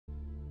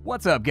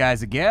What's up,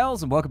 guys and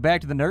gals, and welcome back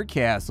to the Nerd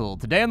Castle.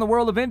 Today in the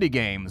world of indie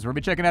games, we're going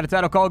to be checking out a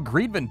title called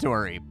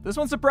Greedventory. This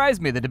one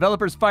surprised me. The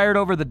developers fired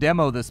over the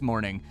demo this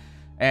morning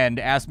and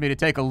asked me to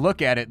take a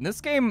look at it. And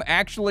this game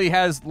actually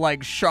has,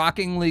 like,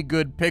 shockingly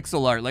good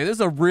pixel art. Like, this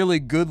is a really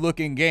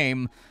good-looking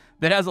game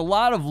that has a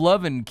lot of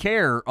love and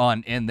care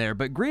in there.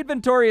 But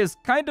Greedventory is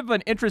kind of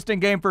an interesting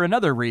game for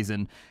another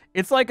reason.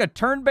 It's like a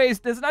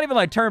turn-based, it's not even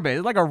like turn-based,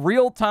 it's like a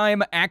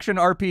real-time action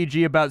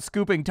RPG about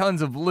scooping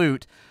tons of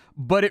loot,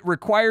 but it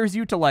requires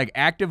you to, like,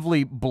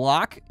 actively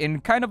block,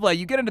 and kind of like,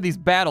 you get into these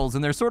battles,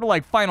 and they're sort of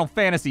like Final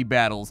Fantasy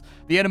battles.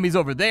 The enemy's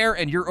over there,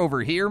 and you're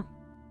over here.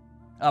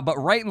 But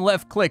right and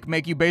left click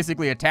make you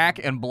basically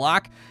attack and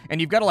block, and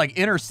you've got to, like,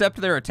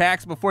 intercept their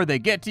attacks before they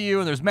get to you,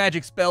 and there's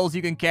magic spells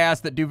you can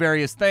cast that do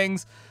various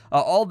things.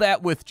 All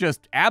that with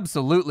just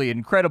absolutely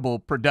incredible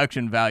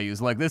production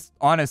values. Like, this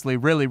honestly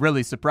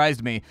really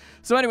surprised me.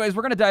 So anyways,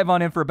 we're going to dive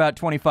on in for about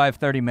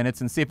 25-30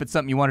 minutes and see if it's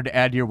something you wanted to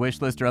add to your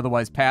wish list or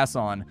otherwise pass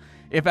on.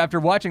 If after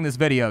watching this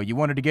video you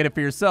wanted to get it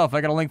for yourself, I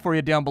got a link for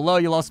you down below.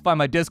 You'll also find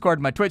my Discord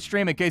and my Twitch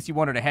stream in case you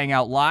wanted to hang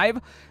out live.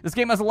 This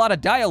game has a lot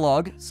of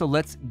dialogue, so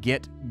let's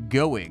get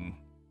going.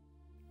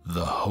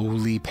 The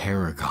holy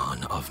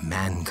paragon of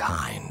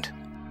mankind,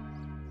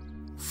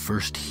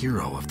 first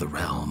hero of the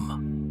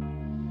realm.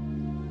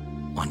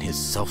 On his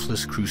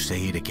selfless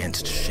crusade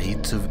against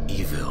shades of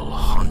evil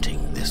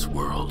haunting this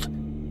world,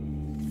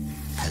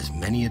 has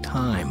many a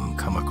time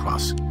come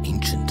across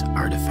ancient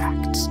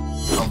artifacts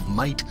of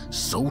might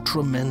so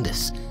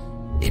tremendous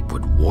it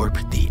would warp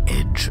the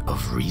edge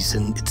of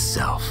reason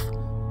itself,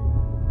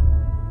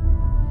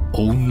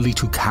 only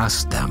to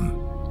cast them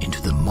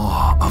into the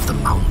maw of the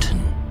mountain.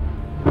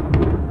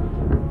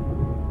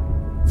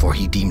 For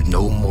he deemed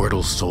no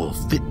mortal soul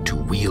fit to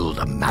wield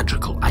a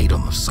magical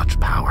item of such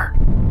power,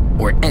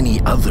 or any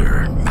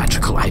other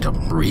magical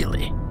item,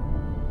 really,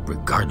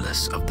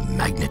 regardless of the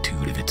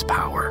magnitude of its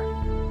power.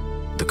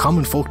 The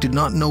common folk did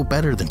not know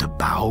better than to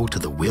bow to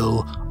the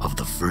will of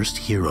the first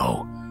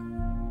hero.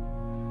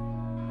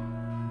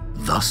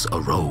 Thus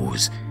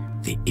arose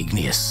the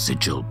Igneous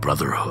Sigil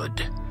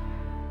Brotherhood.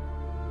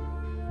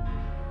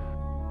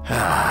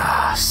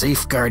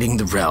 Safeguarding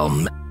the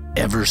realm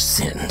ever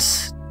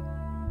since.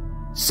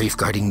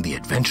 Safeguarding the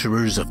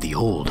adventurers of the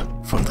old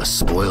from the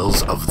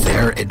spoils of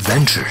their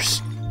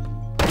adventures,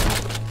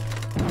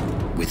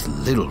 with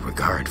little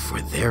regard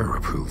for their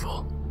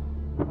approval,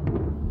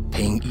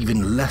 paying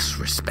even less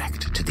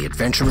respect to the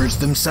adventurers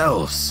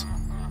themselves.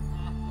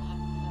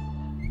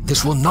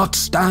 This will not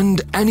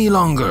stand any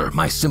longer,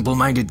 my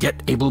simple-minded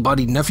yet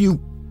able-bodied nephew.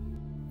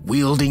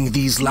 Wielding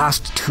these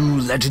last two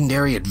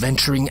legendary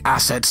adventuring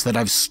assets that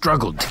I've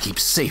struggled to keep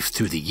safe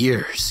through the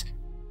years,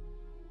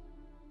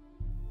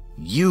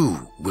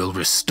 you will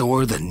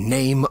restore the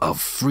name of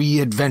free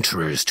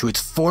adventurers to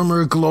its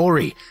former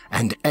glory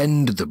and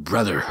end the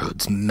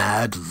Brotherhood's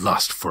mad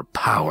lust for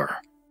power.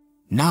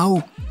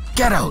 Now,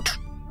 get out!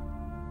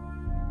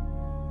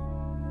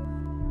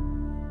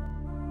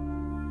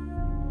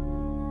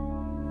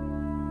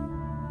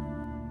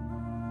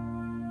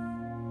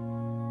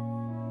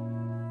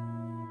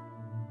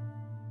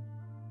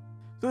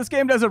 So this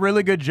game does a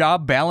really good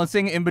job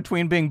balancing in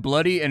between being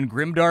bloody and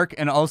grimdark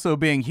and also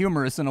being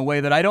humorous in a way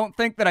that I don't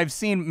think that I've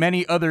seen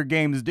many other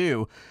games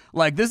do.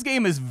 Like, this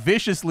game is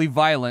viciously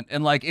violent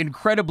and, like,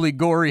 incredibly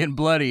gory and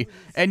bloody,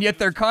 and yet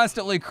they're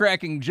constantly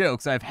cracking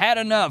jokes. I've had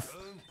enough,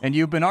 and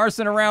you've been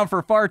arsing around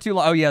for far too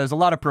long. Oh yeah, there's a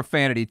lot of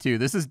profanity too.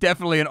 This is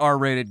definitely an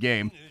R-rated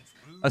game.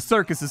 A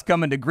circus is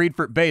coming to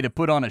Greedventory Bay to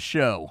put on a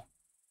show.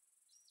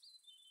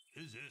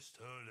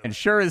 And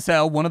sure as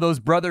hell, one of those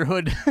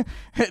Brotherhood,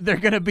 they're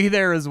going to be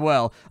there as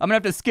well. I'm going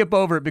to have to skip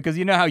over it because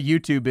you know how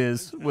YouTube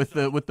is with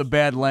the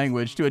bad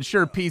language. To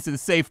ensure peace and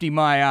safety,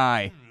 my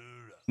eye.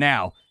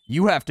 Now,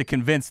 you have to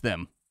convince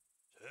them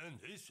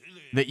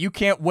that you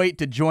can't wait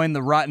to join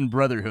the Rotten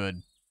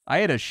Brotherhood. I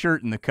had a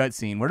shirt in the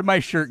cutscene. Where did my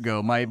shirt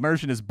go? My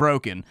immersion is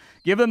broken.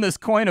 Give them this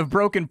coin of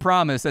broken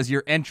promise as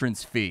your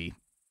entrance fee.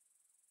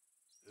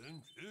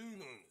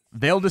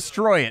 They'll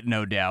destroy it,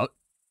 no doubt.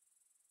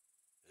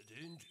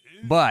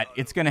 But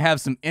it's going to have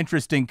some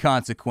interesting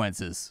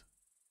consequences.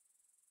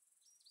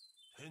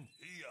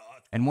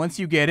 And once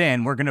you get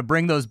in, we're going to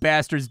bring those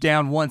bastards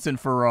down once and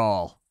for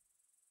all.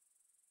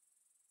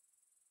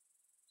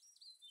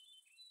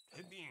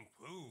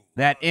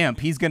 That imp,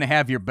 he's going to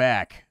have your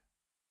back.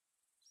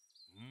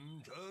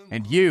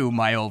 And you,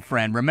 my old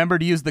friend, remember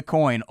to use the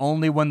coin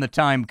only when the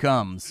time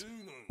comes.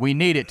 We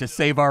need it to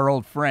save our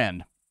old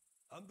friend.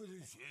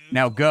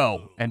 Now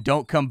go, and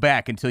don't come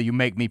back until you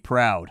make me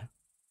proud.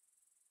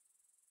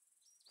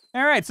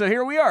 Alright, so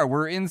here we are.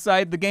 We're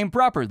inside the game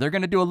proper. They're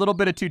going to do a little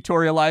bit of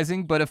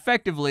tutorializing, but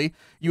effectively,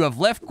 you have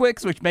left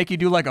clicks, which make you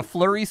do like a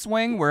flurry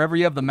swing wherever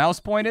you have the mouse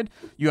pointed.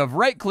 You have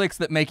right clicks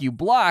that make you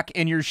block,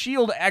 and your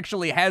shield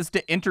actually has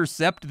to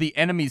intercept the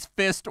enemy's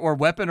fist or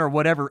weapon or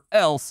whatever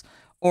else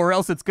or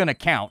else it's going to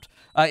count.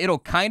 It'll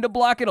kind of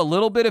block it a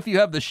little bit if you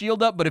have the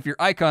shield up, but if your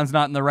icon's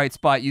not in the right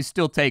spot, you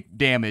still take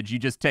damage. You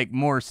just take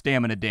more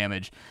stamina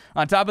damage.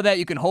 On top of that,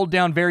 you can hold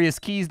down various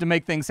keys to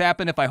make things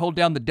happen. If I hold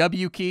down the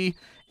W key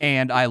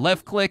and I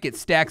left click, it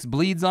stacks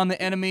bleeds on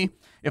the enemy.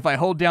 If I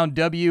hold down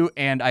W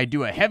and I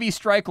do a heavy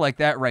strike like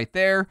that right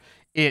there,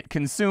 it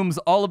consumes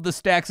all of the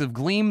stacks of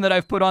gleam that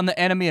I've put on the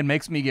enemy and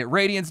makes me get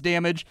radiance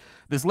damage.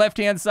 This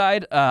left-hand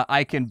side,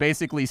 I can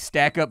basically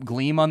stack up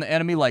gleam on the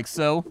enemy like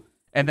so,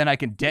 and then I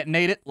can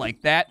detonate it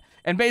like that.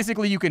 And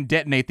basically, you can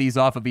detonate these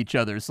off of each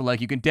other. So, like,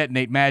 you can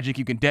detonate magic,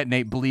 you can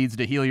detonate bleeds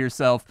to heal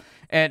yourself.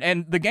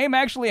 And the game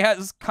actually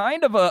has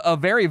kind of a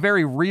very,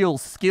 very real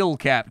skill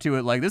cap to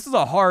it. Like, this is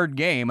a hard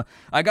game.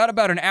 I got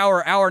about an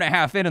hour, hour and a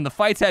half in, and the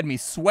fights had me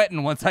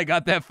sweating once I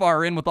got that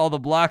far in with all the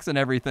blocks and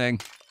everything.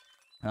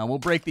 We'll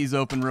break these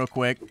open real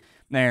quick.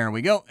 There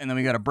we go. And then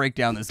we got to break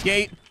down this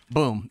gate.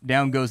 Boom.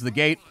 Down goes the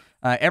gate.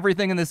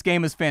 Everything in this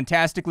game is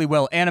fantastically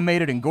well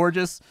animated and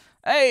gorgeous.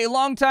 Hey,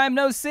 long time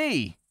no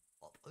see.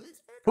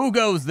 Who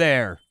goes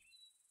there?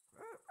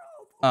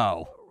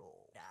 Oh.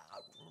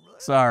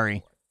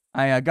 Sorry.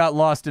 I got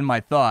lost in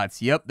my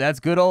thoughts. Yep, that's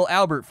good old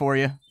Albert for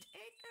you.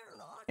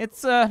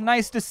 It's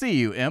nice to see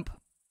you, imp.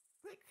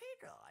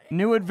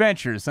 New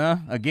adventures, huh?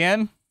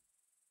 Again?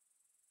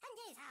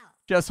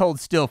 Just hold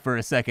still for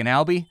a second,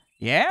 Albie.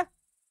 Yeah?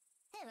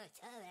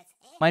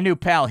 My new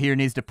pal here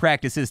needs to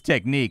practice his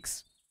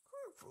techniques.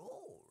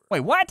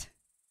 Wait, what?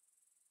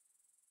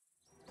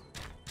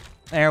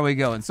 There we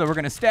go. And so we're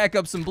going to stack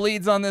up some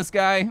bleeds on this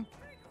guy.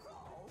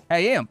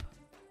 Hey, imp.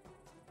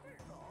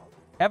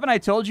 Haven't I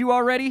told you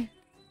already?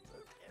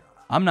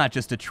 I'm not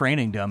just a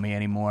training dummy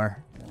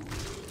anymore.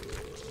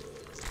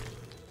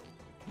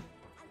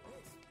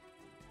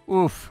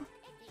 Oof.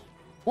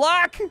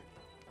 Block!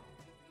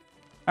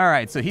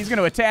 Alright, so he's going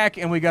to attack,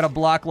 and we got to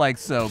block like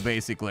so,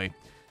 basically.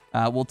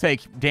 We'll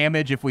take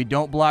damage if we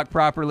don't block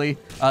properly.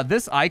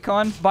 This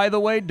icon, by the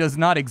way, does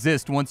not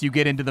exist once you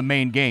get into the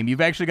main game.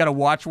 You've actually got to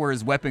watch where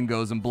his weapon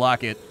goes and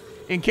block it,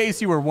 in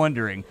case you were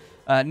wondering.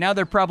 Now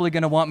they're probably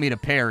going to want me to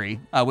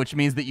parry, which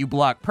means that you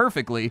block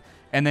perfectly,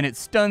 and then it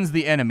stuns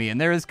the enemy, and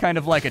there is kind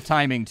of like a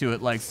timing to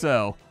it, like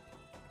so.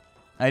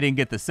 I didn't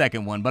get the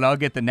second one, but I'll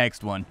get the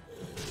next one.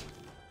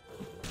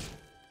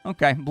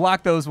 Okay,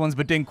 blocked those ones,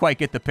 but didn't quite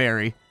get the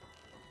parry.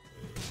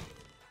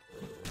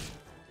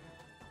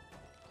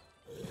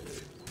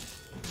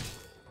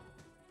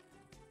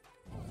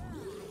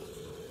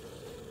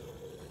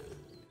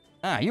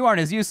 Ah, you aren't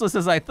as useless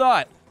as I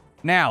thought.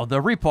 Now, the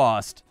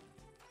riposte.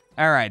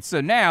 Alright, so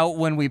now,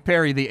 when we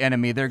parry the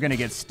enemy, they're gonna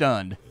get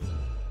stunned.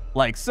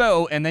 Like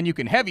so, and then you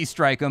can heavy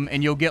strike them,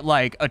 and you'll get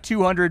like a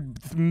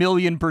 200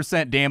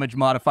 million% damage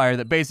modifier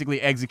that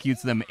basically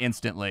executes them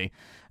instantly.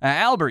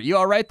 Albert, you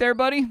alright there,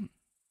 buddy?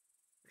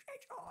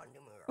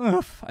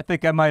 Oof, I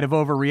think I might have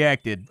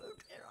overreacted.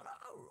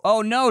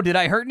 Oh no, did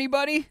I hurt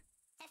anybody?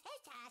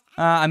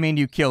 I mean,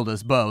 you killed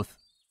us both.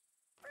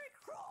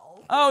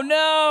 Oh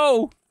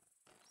no!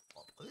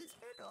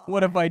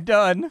 What have I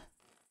done?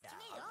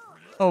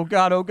 Oh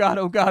god, oh god,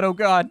 oh god, oh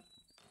god.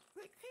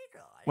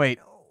 Wait.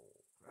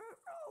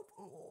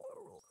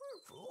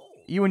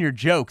 You and your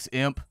jokes,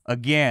 imp.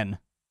 Again.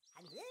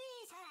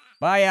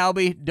 Bye,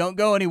 Albie. Don't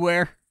go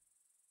anywhere.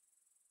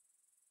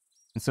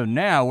 And so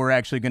now we're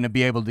actually going to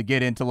be able to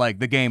get into, like,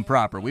 the game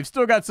proper. We've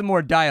still got some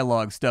more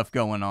dialogue stuff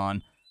going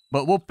on,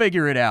 but we'll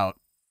figure it out.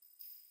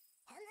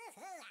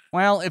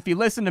 Well, if you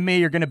listen to me,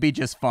 you're going to be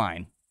just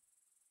fine.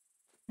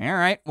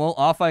 Alright, well,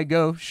 off I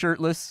go,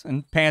 shirtless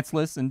and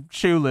pantsless and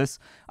shoeless.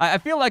 I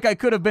feel like I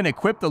could have been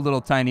equipped a little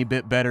tiny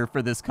bit better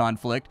for this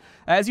conflict.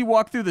 As you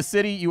walk through the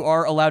city, you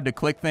are allowed to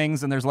click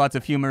things, and there's lots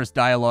of humorous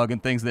dialogue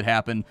and things that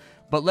happen.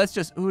 But let's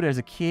just... Ooh, there's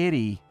a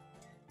kitty.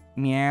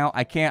 Meow.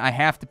 I can't... I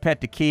have to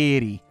pet the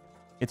kitty.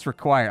 It's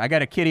required. I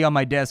got a kitty on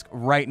my desk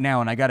right now,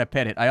 and I gotta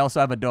pet it. I also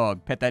have a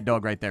dog. Pet that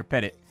dog right there.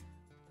 Pet it.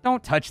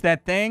 Don't touch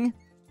that thing.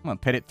 I'm gonna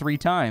pet it 3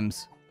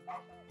 times.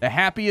 The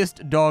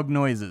happiest dog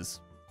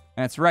noises.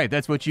 That's right,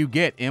 that's what you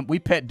get, imp. We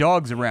pet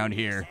dogs around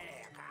here.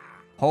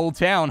 Whole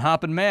town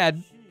hopping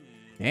mad.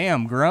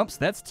 Damn, Grumps,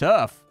 that's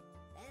tough.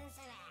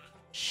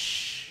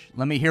 Shh,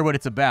 let me hear what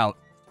it's about.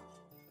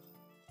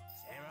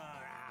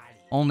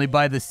 Only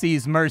by the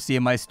sea's mercy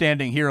am I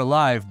standing here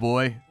alive,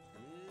 boy.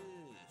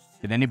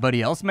 Did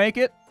anybody else make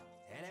it?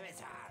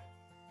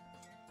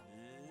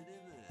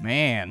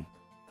 Man,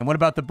 and what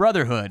about the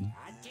Brotherhood?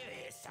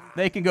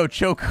 They can go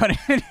choke on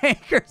an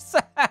anchors.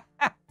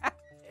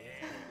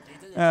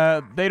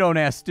 They don't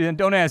ask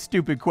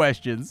stupid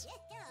questions.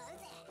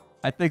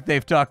 I think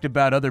they've talked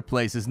about other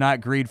places,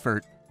 not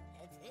Greedfurt.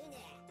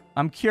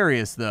 I'm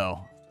curious,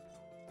 though.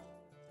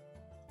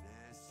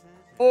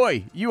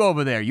 Oi, you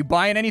over there, you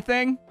buying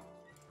anything?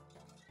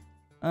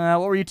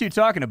 What were you two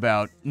talking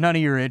about? None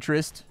of your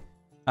interest.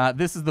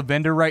 This is the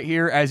vendor right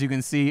here. As you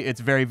can see,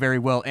 it's very, very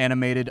well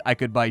animated. I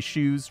could buy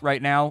shoes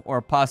right now, or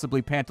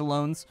possibly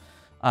pantaloons.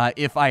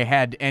 if I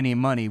had any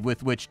money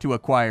with which to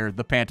acquire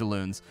the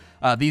pantaloons.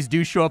 These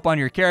do show up on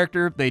your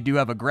character. They do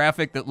have a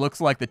graphic that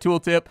looks like the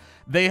tooltip.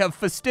 They have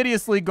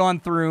fastidiously gone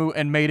through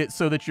and made it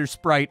so that your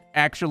sprite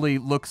actually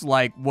looks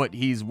like what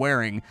he's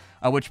wearing,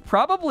 which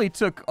probably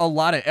took a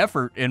lot of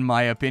effort, in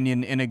my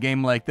opinion, in a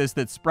game like this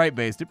that's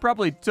sprite-based. It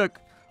probably took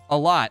a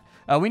lot.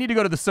 We need to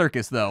go to the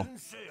circus, though.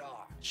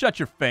 Shut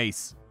your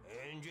face.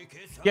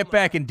 Get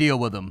back and deal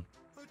with them.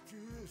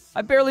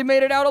 I barely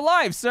made it out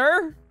alive,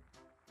 sir.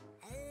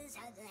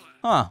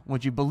 Huh,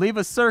 would you believe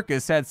a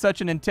circus had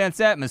such an intense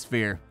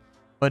atmosphere?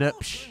 But,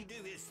 psh.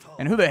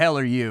 And who the hell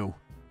are you?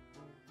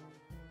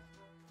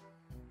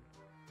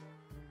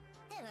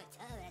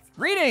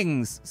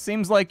 Greetings!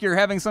 Seems like you're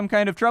having some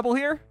kind of trouble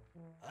here?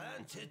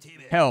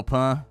 Help,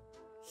 huh?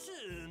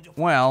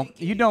 Well,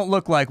 you don't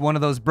look like one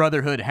of those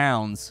Brotherhood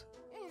hounds.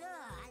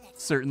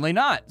 Certainly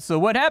not. So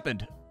what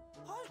happened?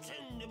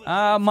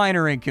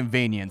 Minor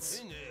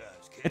inconvenience.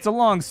 It's a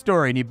long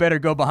story, and you better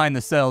go behind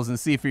the cells and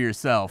see for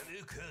yourself.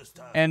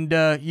 And,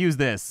 use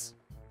this.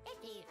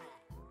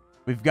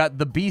 We've got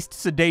the beast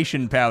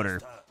sedation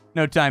powder.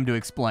 No time to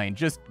explain.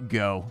 Just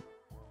go.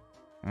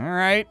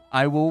 Alright,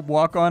 I will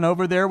walk on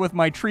over there with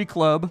my tree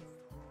club,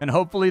 and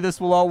hopefully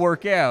this will all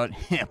work out.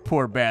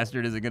 Poor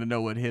bastard isn't gonna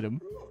know what hit him.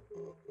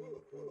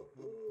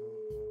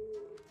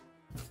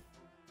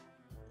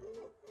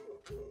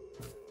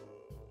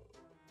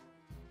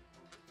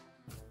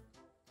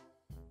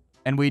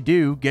 And we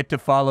do get to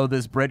follow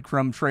this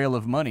breadcrumb trail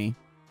of money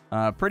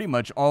pretty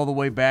much all the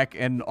way back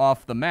and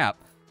off the map.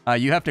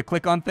 You have to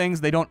click on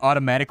things. They don't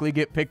automatically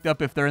get picked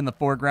up if they're in the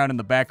foreground and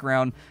the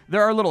background.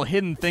 There are little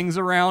hidden things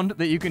around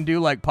that you can do,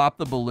 like pop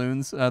the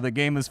balloons. The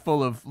game is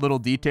full of little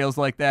details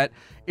like that.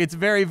 It's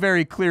very,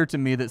 very clear to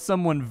me that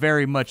someone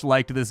very much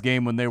liked this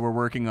game when they were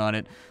working on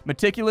it.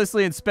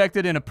 Meticulously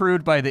inspected and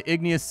approved by the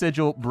Igneous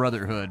Sigil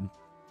Brotherhood.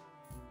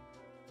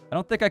 I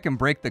don't think I can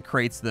break the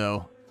crates,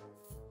 though.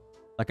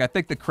 Like, I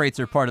think the crates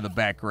are part of the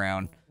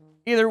background.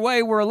 Either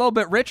way, we're a little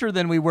bit richer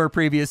than we were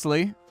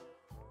previously.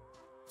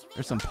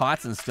 There's some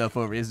pots and stuff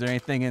over. Is there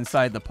anything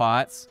inside the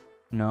pots?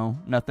 No,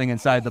 nothing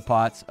inside the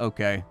pots.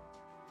 Okay.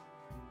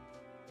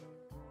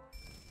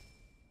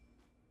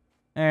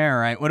 All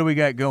right, what do we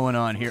got going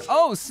on here?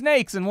 Oh,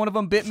 snakes, and one of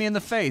them bit me in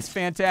the face.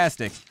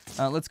 Fantastic.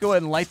 Let's go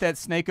ahead and light that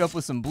snake up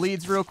with some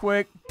bleeds real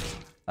quick.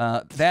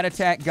 That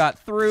attack got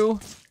through.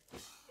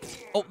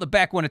 Oh, the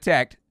back one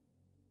attacked.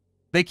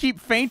 They keep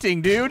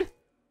fainting, dude.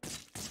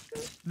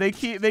 They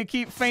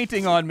keep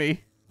fainting on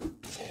me.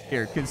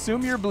 Here,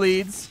 consume your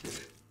bleeds.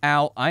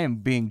 Ow, I am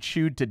being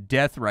chewed to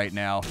death right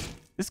now.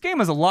 This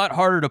game is a lot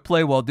harder to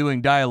play while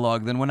doing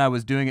dialogue than when I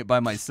was doing it by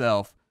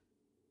myself.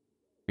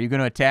 Are you going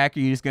to attack,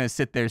 or are you just going to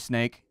sit there,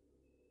 Snake?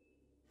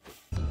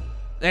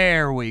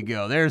 There we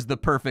go. There's the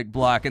perfect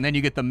block, and then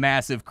you get the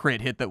massive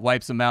crit hit that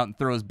wipes him out and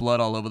throws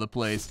blood all over the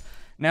place.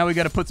 Now we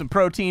got to put some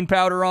protein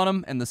powder on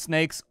him, and the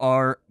snakes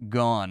are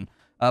gone.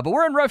 But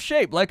we're in rough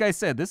shape. Like I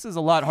said, this is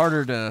a lot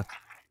harder to...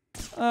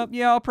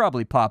 yeah, I'll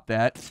probably pop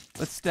that.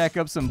 Let's stack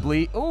up some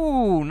bleed.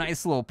 Ooh,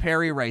 nice little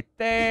parry right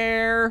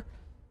there.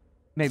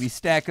 Maybe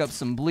stack up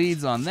some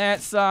bleeds on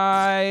that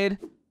side.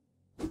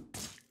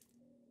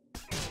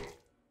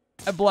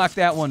 I blocked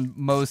that one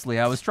mostly.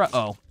 I was trying...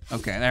 Oh,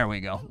 okay, there we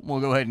go. We'll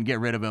go ahead and get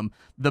rid of him.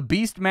 The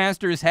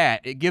Beastmaster's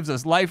hat. It gives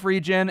us life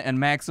regen and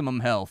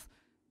maximum health.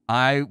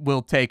 I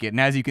will take it. And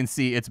as you can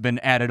see, it's been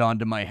added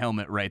onto my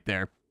helmet right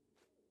there.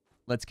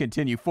 Let's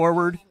continue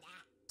forward.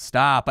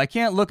 Stop. I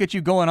can't look at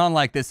you going on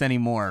like this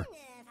anymore.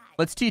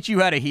 Let's teach you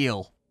how to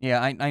heal.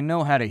 Yeah, I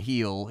know how to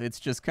heal. It's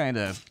just kind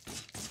of...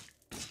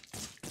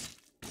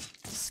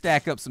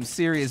 Stack up some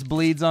serious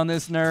bleeds on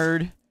this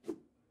nerd.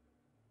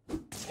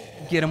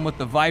 Get him with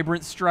the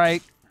Vibrant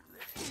Strike.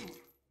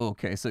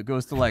 Okay, so it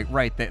goes to, like,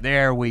 right there.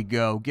 There we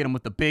go. Get him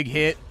with the big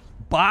hit.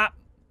 Bop!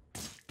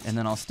 And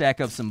then I'll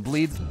stack up some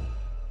bleeds.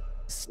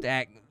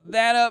 Stack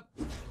that up.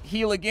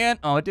 Heal again.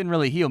 Oh, it didn't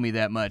really heal me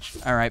that much.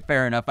 All right,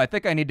 fair enough. I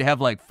think I need to have,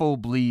 like, full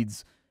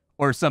bleeds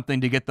or something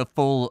to get the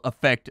full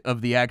effect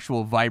of the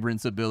actual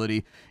Vibrance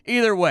ability.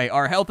 Either way,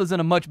 our health is in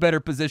a much better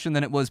position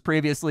than it was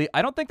previously.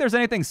 I don't think there's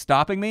anything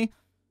stopping me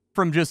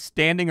from just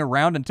standing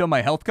around until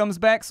my health comes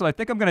back, so I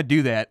think I'm going to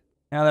do that.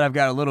 Now that I've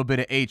got a little bit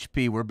of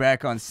HP, we're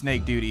back on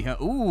snake duty.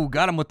 Ooh,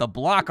 got him with the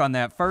block on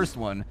that first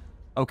one.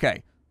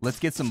 Okay, let's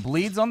get some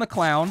bleeds on the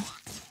clown.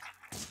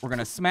 We're going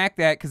to smack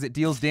that because it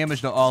deals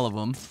damage to all of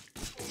them.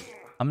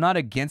 I'm not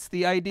against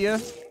the idea.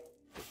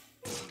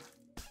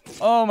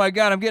 Oh my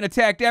god, I'm getting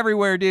attacked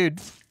everywhere, dude.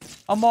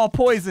 I'm all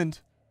poisoned.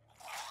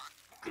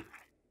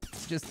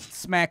 Just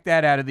smack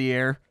that out of the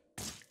air.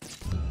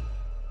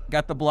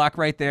 Got the block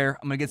right there.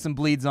 I'm going to get some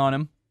bleeds on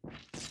him.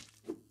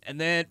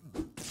 And then,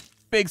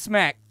 big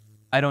smack.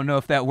 I don't know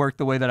if that worked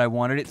the way that I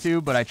wanted it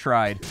to, but I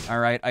tried. All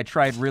right, I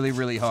tried really,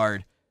 really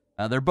hard.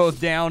 They're both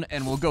down,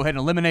 and we'll go ahead and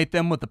eliminate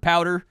them with the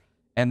powder.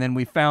 And then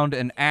we found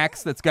an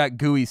axe that's got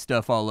gooey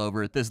stuff all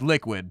over it, this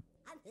liquid.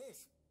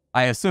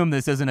 I assume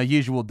this isn't a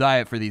usual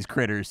diet for these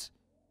critters.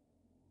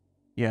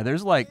 Yeah,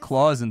 there's like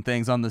claws and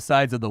things on the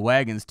sides of the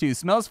wagons too.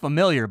 Smells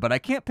familiar, but I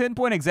can't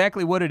pinpoint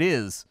exactly what it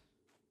is.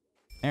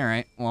 All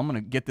right, well, I'm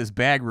going to get this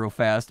bag real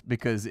fast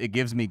because it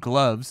gives me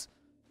gloves.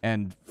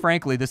 And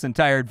frankly, this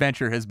entire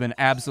adventure has been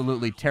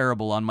absolutely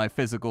terrible on my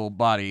physical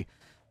body.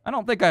 I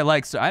don't think I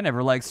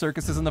never liked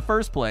circuses in the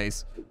first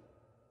place.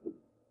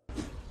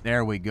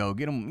 There we go.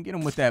 Get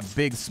him with that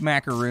big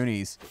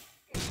smackaroonies.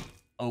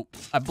 Oh,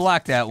 I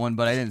blocked that one,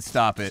 but I didn't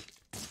stop it.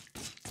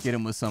 Get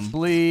him with some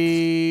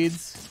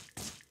bleeds.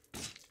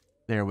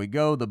 There we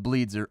go. The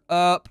bleeds are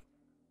up.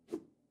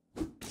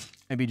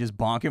 Maybe just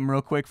bonk him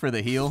real quick for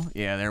the heal.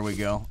 Yeah, there we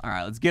go. All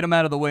right, let's get him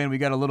out of the way, and we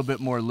got a little bit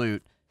more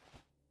loot.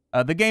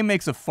 The game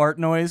makes a fart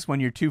noise when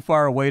you're too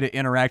far away to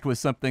interact with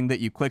something that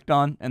you clicked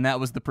on, and that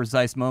was the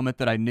precise moment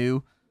that I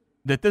knew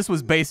that this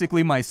was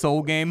basically my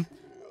soul game.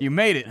 You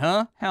made it,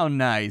 huh? How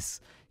nice.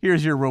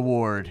 Here's your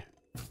reward.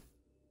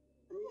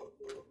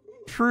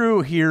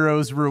 True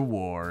hero's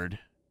reward.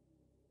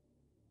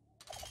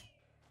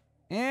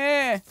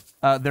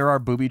 There are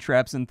booby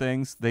traps and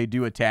things. They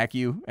do attack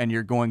you, and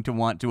you're going to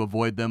want to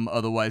avoid them,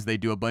 otherwise they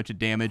do a bunch of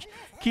damage.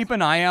 Keep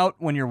an eye out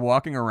when you're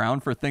walking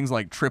around for things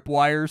like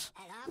tripwires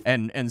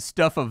and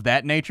stuff of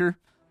that nature,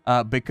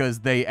 because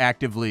they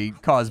actively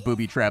cause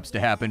booby traps to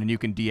happen, and you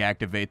can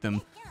deactivate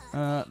them.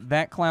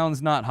 That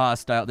clown's not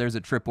hostile. There's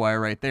a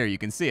tripwire right there. You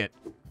can see it.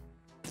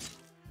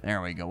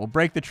 There we go. We'll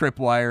break the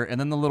tripwire, and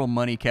then the little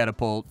money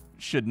catapult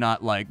should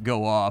not, like,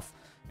 go off.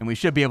 And we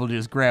should be able to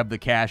just grab the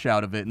cash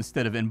out of it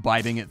instead of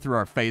imbibing it through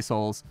our face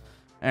holes.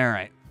 All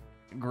right.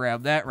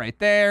 Grab that right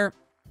there.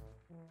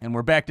 And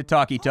we're back to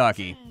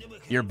talkie-talkie.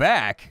 You're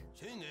back?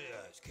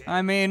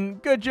 I mean,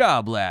 good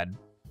job, lad.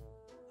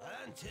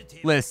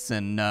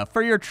 Listen,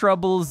 for your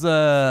troubles,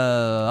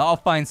 I'll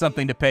find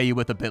something to pay you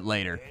with a bit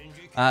later.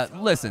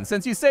 Listen,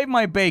 since you saved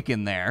my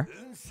bacon there,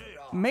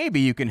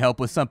 maybe you can help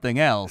with something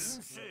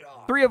else.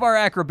 3 of our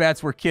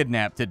acrobats were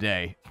kidnapped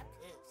today.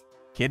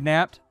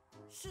 Kidnapped?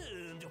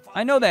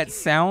 I know that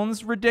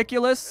sounds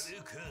ridiculous,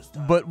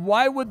 but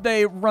why would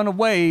they run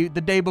away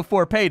the day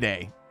before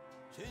payday?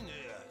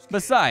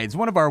 Besides,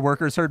 one of our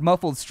workers heard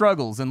muffled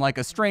struggles and like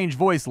a strange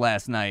voice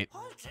last night.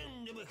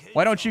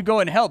 Why don't you go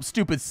and help,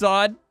 stupid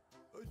sod?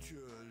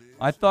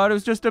 I thought it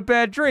was just a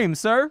bad dream,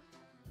 sir.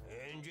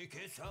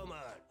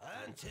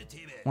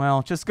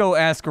 Well, just go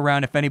ask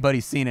around if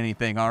anybody's seen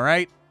anything, all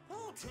right?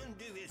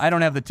 I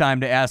don't have the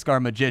time to ask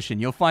our magician.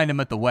 You'll find him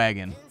at the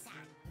wagon.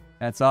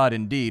 That's odd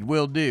indeed.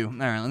 Will do.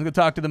 All right, let's go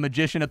talk to the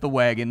magician at the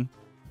wagon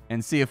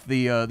and see if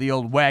the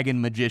old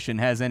wagon magician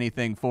has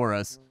anything for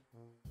us.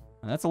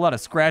 That's a lot of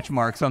scratch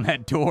marks on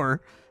that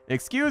door.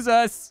 Excuse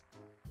us.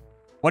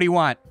 What do you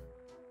want?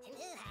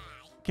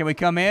 Can we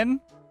come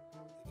in?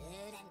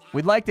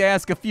 We'd like to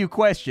ask a few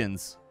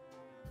questions.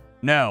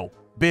 No.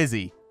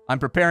 Busy. I'm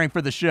preparing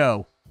for the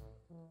show.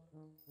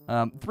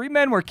 3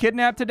 men were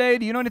kidnapped today.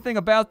 Do you know anything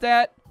about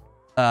that?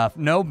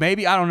 No,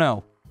 maybe. I don't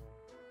know.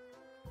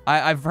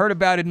 I've heard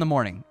about it in the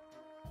morning.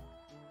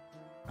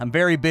 I'm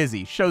very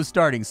busy. Show's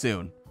starting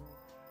soon.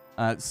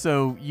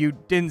 So you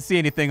didn't see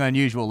anything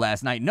unusual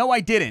last night? No,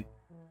 I didn't.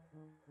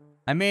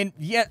 I mean,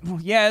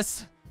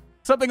 yes.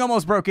 Something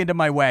almost broke into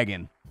my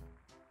wagon.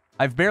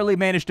 I've barely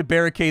managed to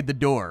barricade the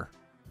door.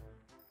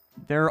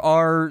 There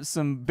are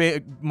some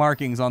big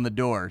markings on the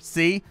door.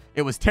 See?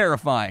 It was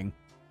terrifying.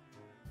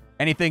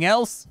 Anything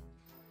else?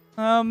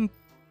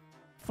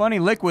 Funny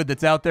liquid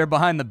that's out there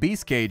behind the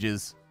beast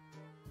cages.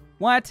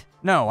 What?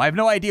 No, I have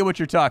no idea what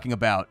you're talking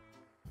about.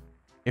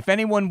 If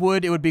anyone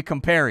would, it would be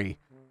Campari.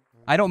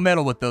 I don't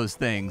meddle with those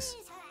things.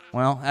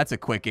 Well, that's a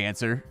quick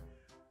answer.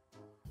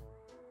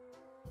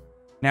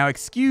 Now,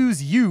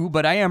 excuse you,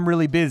 but I am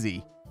really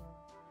busy.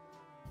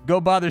 Go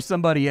bother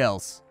somebody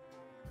else.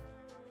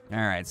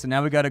 Alright, so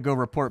now we gotta go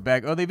report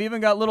back. Oh, they've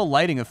even got little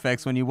lighting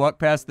effects when you walk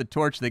past the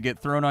torch that get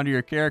thrown onto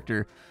your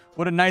character.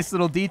 What a nice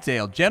little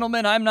detail.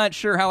 Gentlemen, I'm not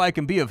sure how I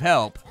can be of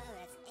help.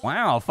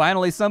 Wow,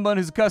 finally someone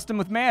who's accustomed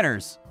with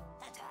manners.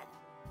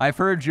 I've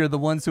heard you're the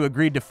ones who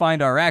agreed to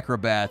find our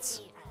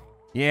acrobats.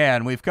 Yeah,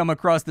 and we've come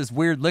across this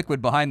weird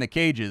liquid behind the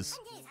cages.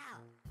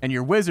 And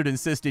your wizard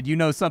insisted you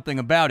know something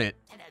about it.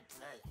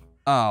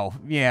 Oh,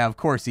 yeah, of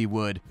course he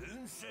would.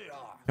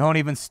 Don't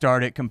even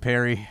start it,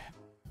 Campari.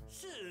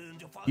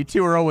 You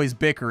two are always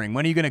bickering.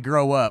 When are you going to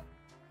grow up?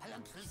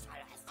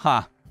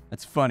 Ha,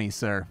 that's funny,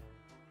 sir.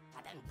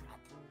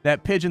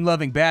 That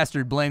pigeon-loving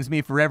bastard blames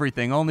me for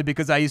everything only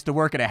because I used to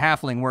work at a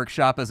halfling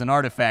workshop as an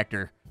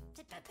artifactor.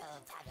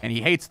 And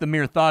he hates the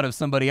mere thought of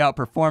somebody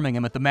outperforming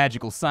him at the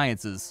magical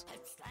sciences.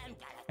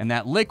 And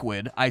that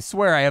liquid, I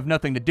swear I have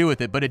nothing to do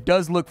with it, but it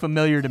does look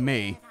familiar to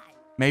me.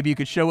 Maybe you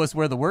could show us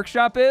where the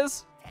workshop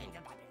is?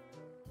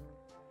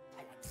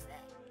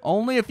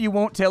 Only if you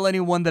won't tell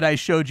anyone that I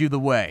showed you the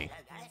way.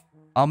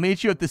 I'll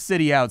meet you at the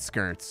city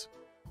outskirts.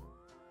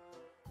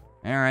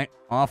 Alright,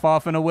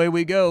 off and away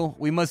we go.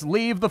 We must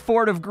leave the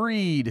Fort of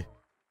Greed.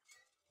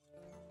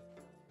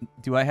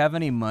 Do I have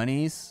any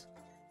monies?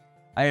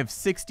 I have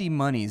 60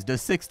 monies.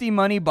 Does 60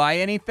 money buy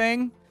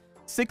anything?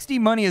 60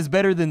 money is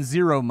better than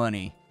 0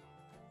 money.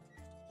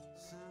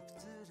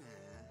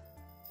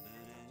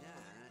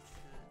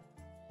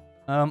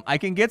 I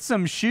can get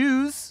some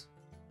shoes.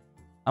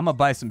 I'm gonna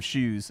buy some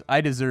shoes.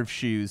 I deserve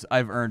shoes.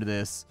 I've earned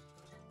this.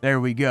 There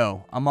we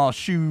go. I'm all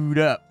shoed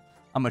up.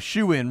 I'm a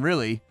shoe-in,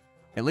 really.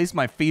 At least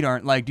my feet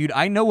aren't like, dude,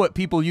 I know what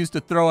people used to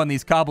throw on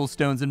these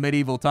cobblestones in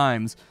medieval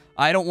times.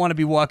 I don't want to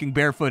be walking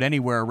barefoot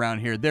anywhere around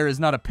here. There is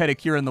not a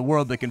pedicure in the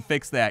world that can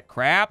fix that.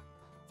 Crap.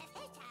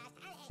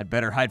 I'd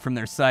better hide from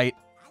their sight.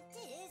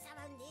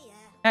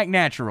 Act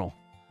natural.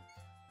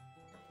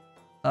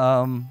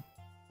 Can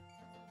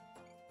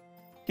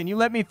you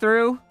let me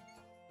through?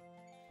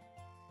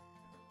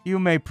 You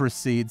may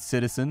proceed,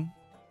 citizen.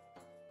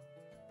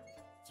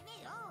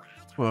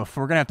 Oof,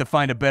 we're gonna have to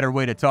find a better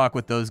way to talk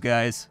with those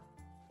guys.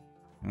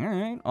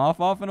 Alright,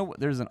 off, and away.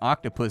 There's an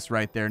octopus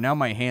right there. Now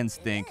my hands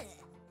stink.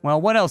 Well,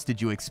 what else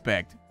did you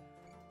expect?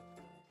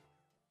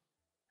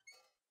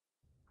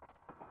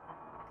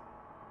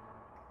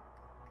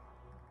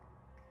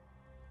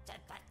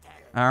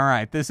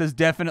 Alright, this is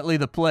definitely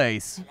the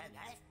place.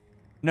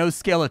 No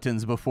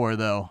skeletons before,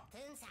 though.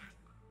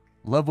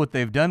 Love what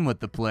they've done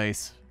with the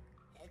place.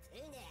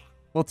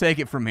 We'll take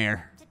it from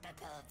here.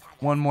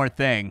 One more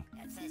thing.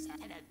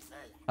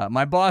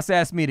 My boss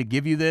asked me to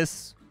give you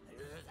this.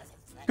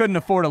 Couldn't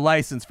afford a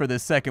license for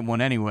this second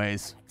one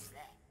anyways.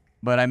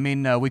 But I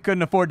mean, we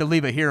couldn't afford to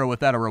leave a hero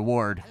without a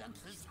reward.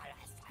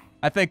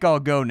 I think I'll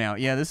go now.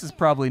 Yeah, this is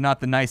probably not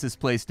the nicest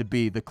place to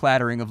be. The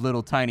clattering of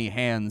little tiny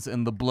hands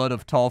and the blood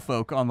of tall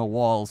folk on the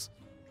walls.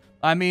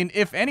 I mean,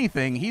 if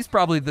anything, he's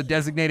probably the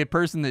designated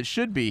person that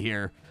should be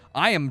here.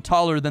 I am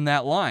taller than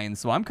that line,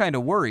 so I'm kind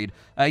of worried.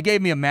 He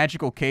gave me a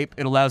magical cape.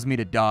 It allows me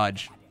to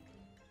dodge.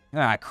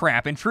 Ah,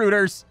 crap.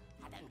 Intruders!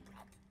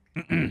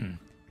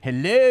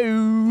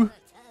 Hello?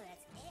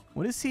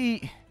 What is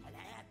he?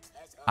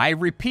 I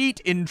repeat,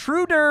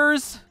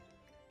 intruders!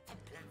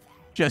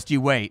 Just you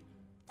wait.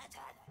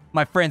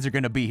 My friends are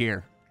gonna be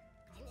here.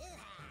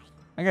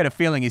 I got a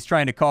feeling he's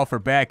trying to call for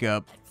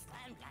backup.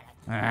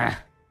 Ah.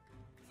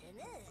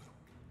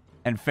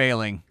 And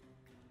failing.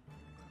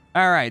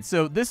 Alright,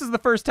 so this is the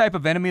first type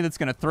of enemy that's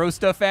gonna throw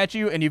stuff at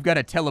you, and you've got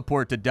to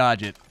teleport to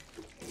dodge it.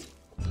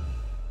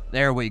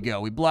 There we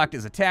go. We blocked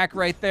his attack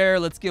right there.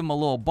 Let's give him a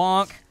little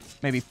bonk.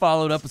 Maybe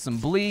followed up with some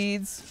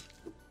bleeds.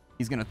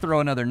 He's gonna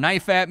throw another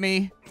knife at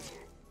me.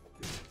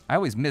 I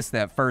always miss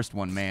that first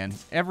one, man.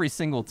 Every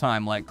single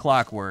time, like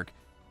clockwork.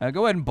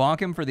 Go ahead and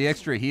bonk him for the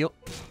extra heal.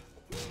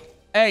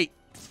 Hey!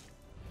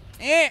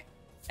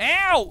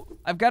 Ow!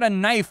 I've got a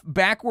knife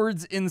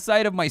backwards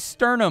inside of my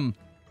sternum.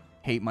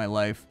 Hate my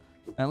life.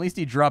 At least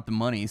he dropped the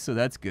money, so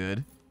that's good.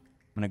 I'm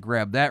gonna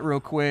grab that real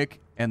quick.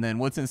 And then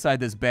what's inside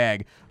this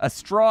bag? A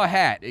straw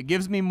hat. It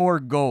gives me more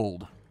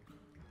gold.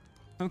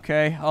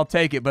 Okay, I'll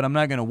take it, but I'm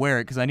not gonna wear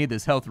it because I need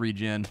this health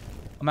regen.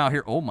 I'm out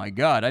here. Oh my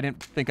god, I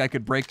didn't think I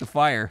could break the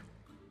fire.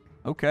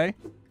 Okay.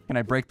 Can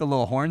I break the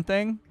little horn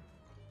thing?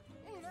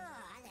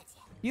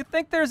 You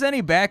think there's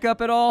any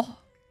backup at all?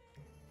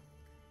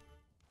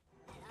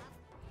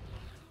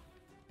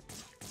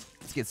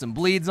 Let's get some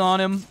bleeds on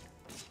him.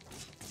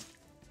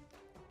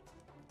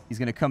 He's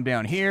gonna come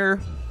down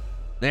here.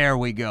 There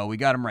we go. We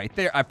got him right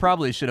there. I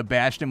probably should have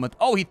bashed him with...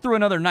 Oh, he threw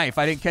another knife.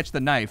 I didn't catch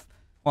the knife.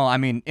 Well, I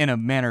mean, in a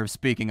manner of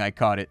speaking, I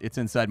caught it. It's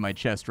inside my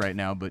chest right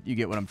now, but you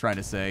get what I'm trying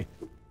to say.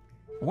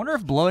 I wonder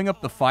if blowing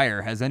up the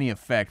fire has any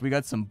effect. We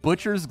got some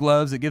butcher's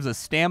gloves. It gives us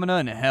stamina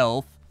and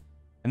health.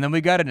 And then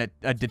we got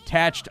a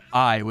detached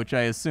eye, which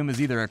I assume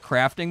is either a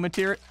crafting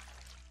material...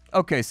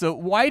 Okay, so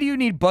why do you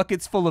need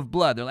buckets full of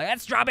blood? They're like,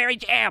 that's strawberry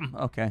jam!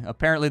 Okay,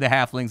 apparently the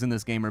halflings in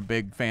this game are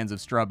big fans of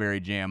strawberry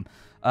jam.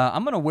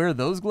 I'm going to wear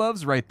those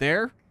gloves right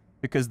there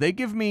because they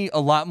give me a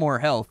lot more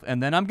health.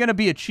 And then I'm going to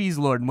be a cheese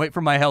lord and wait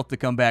for my health to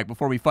come back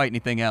before we fight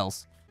anything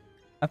else.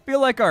 I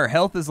feel like our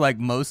health is like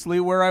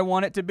mostly where I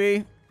want it to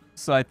be.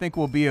 So I think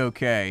we'll be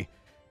okay.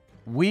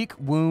 Weak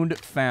wound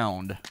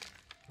found.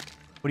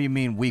 What do you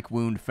mean weak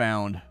wound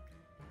found?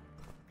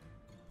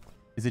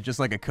 Is it just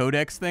like a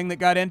codex thing that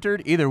got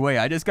entered? Either way,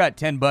 I just got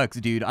 10 bucks,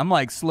 dude. I'm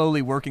like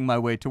slowly working my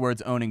way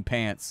towards owning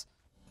pants.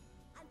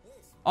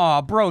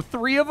 Aw, bro,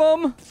 3 of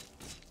them?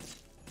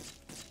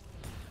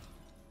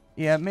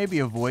 Yeah, maybe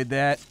avoid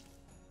that.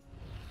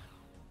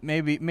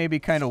 Maybe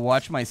kind of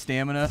watch my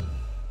stamina.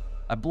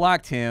 I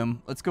blocked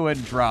him. Let's go ahead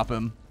and drop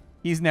him.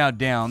 He's now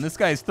down. This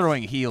guy's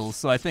throwing heals,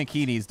 so I think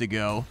he needs to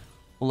go.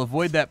 We'll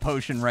avoid that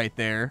potion right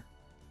there.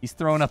 He's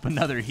throwing up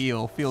another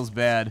heal. Feels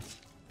bad.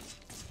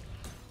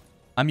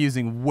 I'm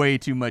using way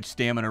too much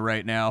stamina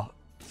right now.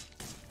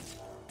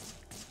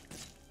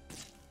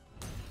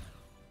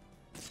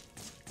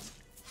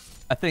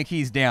 I think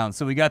he's down,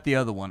 so we got the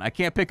other one. I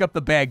can't pick up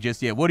the bag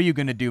just yet. What are you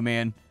going to do,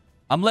 man?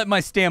 I'm letting my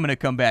stamina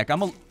come back.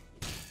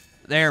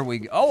 There we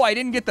go. Oh, I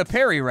didn't get the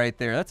parry right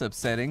there. That's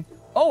upsetting.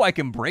 Oh, I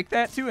can break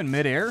that too in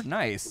midair?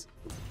 Nice.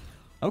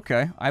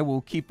 Okay, I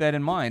will keep that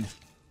in mind.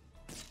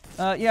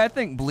 Yeah, I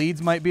think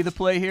bleeds might be the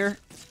play here.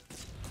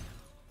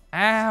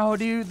 Ow,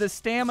 dude, the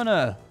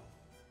stamina.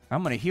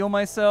 I'm going to heal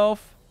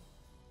myself.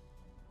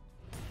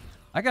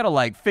 I got to,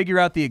 like, figure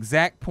out the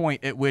exact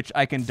point at which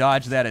I can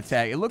dodge that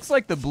attack. It looks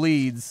like the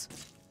bleeds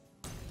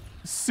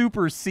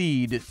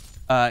supersede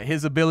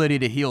his ability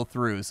to heal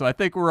through, so I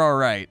think we're all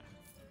right.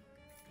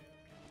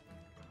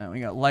 Now we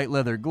got light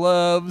leather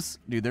gloves.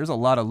 Dude, there's a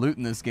lot of loot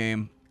in this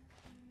game.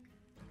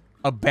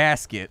 A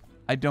basket.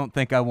 I don't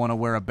think I want to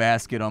wear a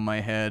basket on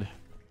my head.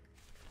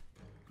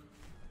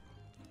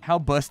 How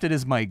busted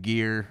is my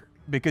gear?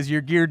 Because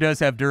your gear does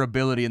have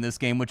durability in this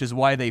game, which is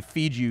why they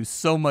feed you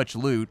so much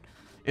loot,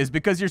 is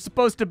because you're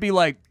supposed to be,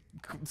 like,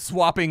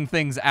 swapping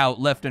things out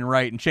left and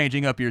right and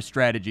changing up your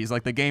strategies.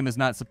 Like, the game is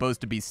not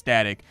supposed to be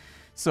static.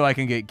 So I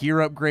can get gear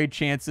upgrade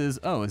chances.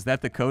 Oh, is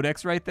that the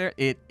codex right there?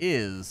 It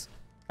is.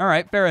 All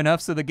right, fair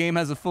enough. So the game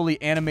has a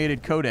fully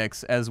animated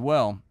codex as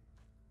well.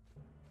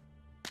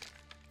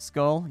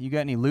 Skull, you got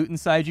any loot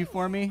inside you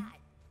for me?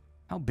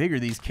 How big are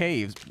these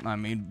caves? I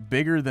mean,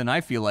 bigger than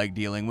I feel like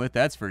dealing with,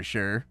 that's for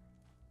sure.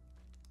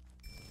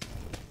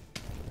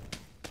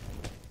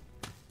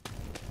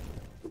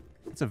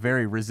 It's a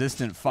very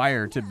resistant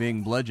fire to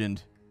being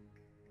bludgeoned.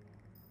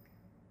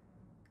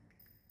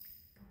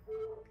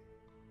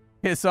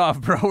 Piss off,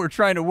 bro. We're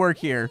trying to work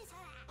here.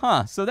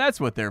 Huh, so that's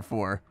what they're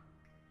for.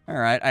 All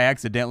right, I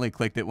accidentally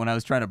clicked it when I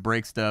was trying to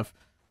break stuff.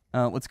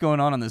 What's going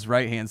on this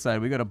right-hand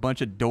side? We got a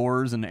bunch of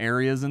doors and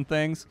areas and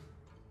things.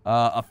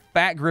 A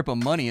fat grip of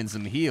money and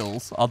some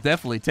heals. I'll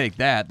definitely take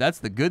that. That's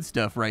the good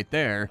stuff right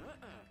there.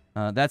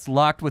 That's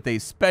locked with a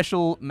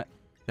special...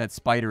 That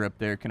spider up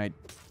there, can I...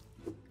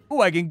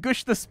 Ooh, I can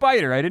gush the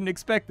spider. I didn't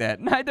expect that.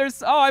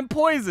 There's... Oh, I'm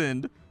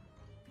poisoned.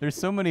 There's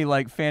so many,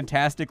 like,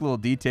 fantastic little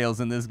details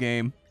in this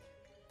game.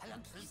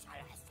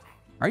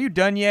 Are you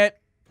done yet?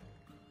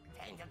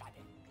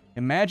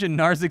 Imagine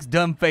Narzik's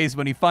dumb face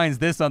when he finds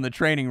this on the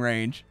training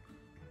range.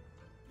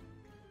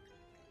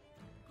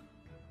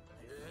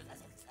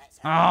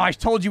 Oh, I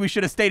told you we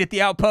should have stayed at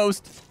the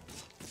outpost.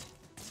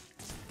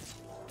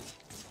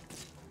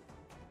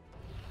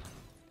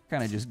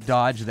 Kind of just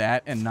dodge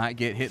that and not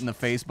get hit in the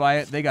face by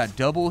it. They got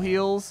double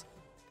heals.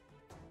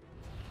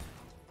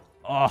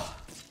 Oh.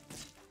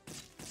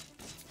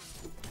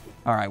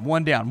 All right,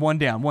 one down, one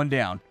down, one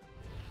down.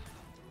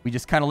 We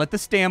just kind of let the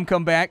stam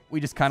come back. We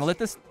just kind of let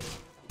this...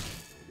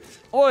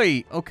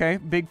 Oi! Okay,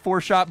 big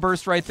 4-shot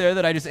burst right there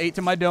that I just ate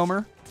to my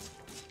domer.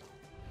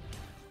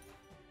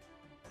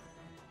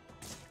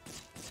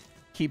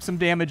 Keep some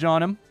damage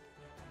on him.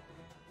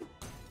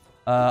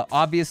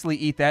 Obviously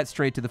eat that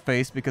straight to the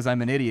face because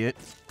I'm an idiot.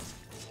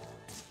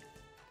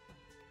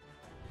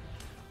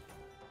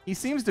 He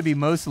seems to be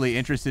mostly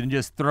interested in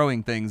just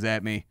throwing things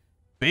at me.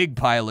 Big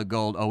pile of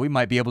gold. Oh, we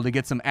might be able to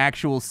get some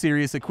actual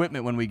serious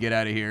equipment when we get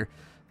out of here.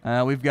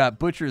 We've got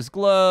butcher's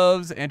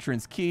gloves,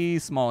 entrance key,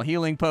 small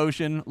healing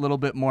potion, a little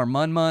bit more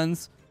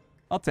mun-muns.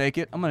 I'll take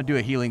it. I'm going to do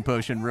a healing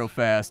potion real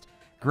fast.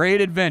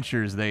 Great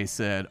adventures, they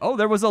said. Oh,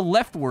 there was a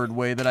leftward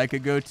way that I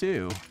could go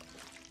too.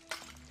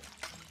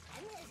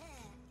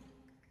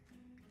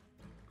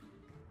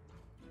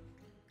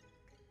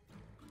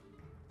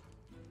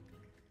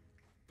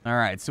 All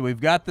right, so we've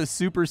got the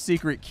super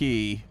secret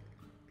key.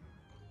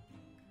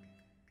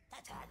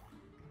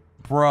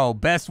 Bro,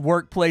 best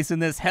workplace in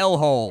this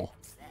hellhole.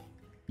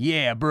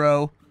 Yeah,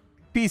 bro.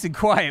 Peace and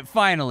quiet,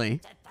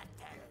 finally.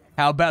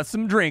 How about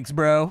some drinks,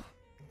 bro?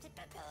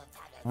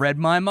 Read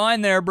my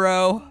mind there,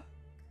 bro.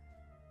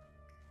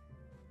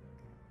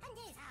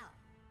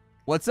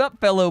 What's up,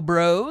 fellow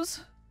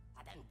bros?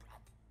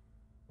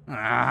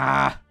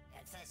 Ah.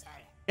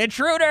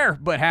 Intruder!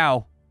 But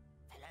how?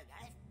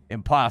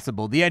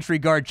 Impossible. The entry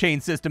guard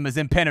chain system is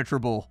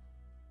impenetrable.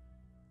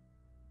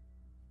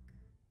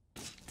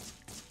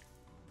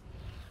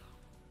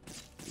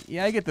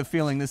 Yeah, I get the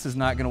feeling this is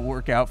not going to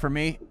work out for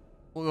me.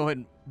 We'll go ahead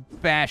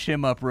and bash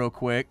him up real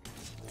quick.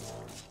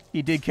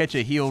 He did catch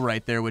a heal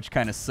right there, which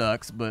kind of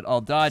sucks, but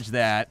I'll dodge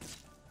that.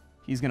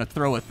 He's going to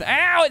throw it.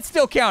 Ow, it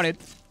still counted.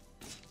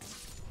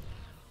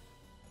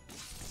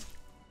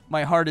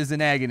 My heart is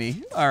in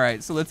agony. All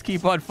right, so let's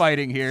keep on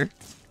fighting here.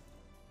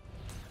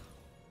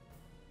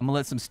 I'm going to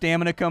let some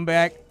stamina come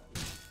back.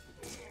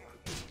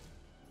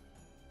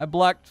 I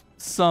blocked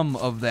some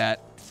of that.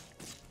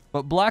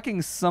 But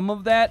blocking some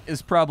of that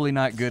is probably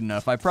not good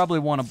enough. I probably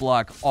want to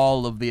block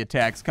all of the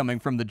attacks coming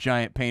from the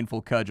giant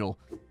painful cudgel.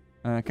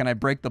 Can I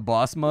break the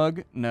boss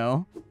mug?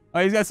 No. Oh,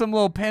 he's got some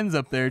little pens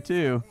up there,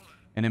 too.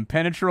 An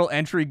impenetrable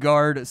entry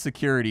guard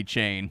security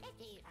chain.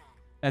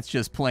 That's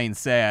just plain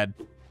sad.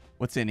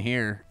 What's in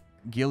here?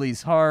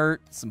 Gilly's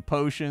heart, some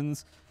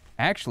potions.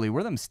 Actually,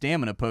 where are them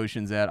stamina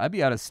potions at? I'd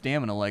be out of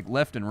stamina, like,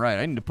 left and right.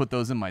 I need to put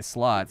those in my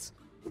slots.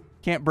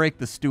 Can't break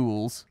the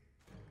stools.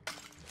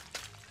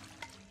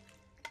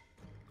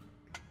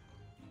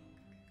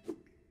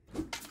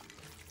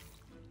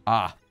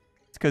 Ah,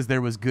 it's because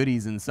there was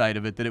goodies inside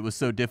of it that it was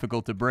so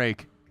difficult to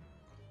break.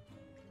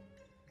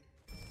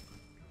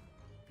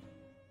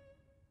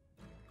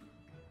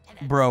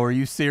 Bro, are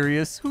you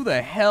serious? Who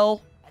the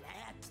hell?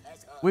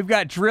 We've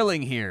got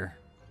drilling here.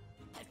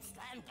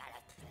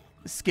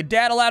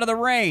 Skedaddle out of the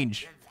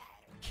range.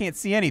 Can't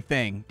see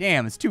anything.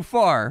 Damn, it's too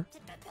far.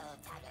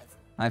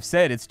 I've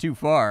said it's too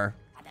far.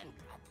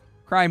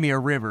 Cry me a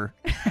river.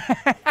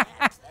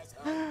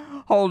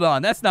 Hold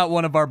on, that's not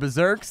one of our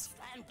berserks.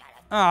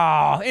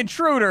 Oh,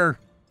 intruder.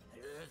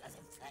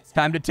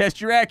 Time to test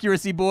your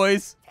accuracy,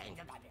 boys.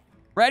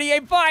 Ready,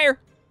 aim, fire.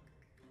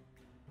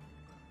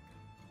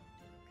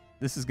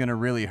 This is going to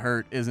really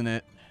hurt, isn't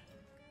it?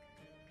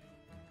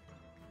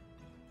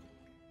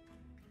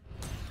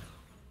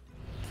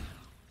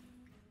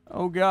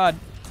 Oh, God.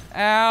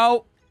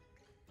 Ow.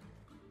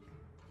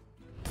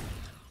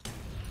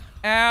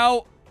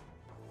 Ow.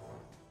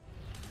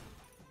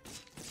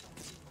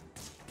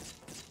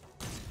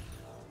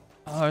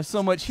 Oh, there's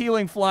so much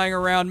healing flying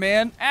around,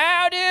 man.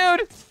 Ow,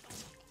 dude.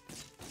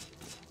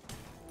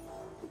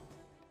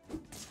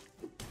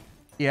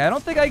 Yeah, I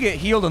don't think I get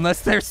healed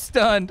unless they're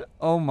stunned.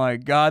 Oh, my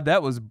God.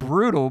 That was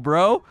brutal,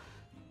 bro.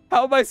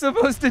 How am I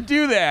supposed to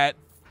do that?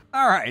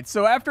 All right,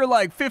 so after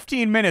like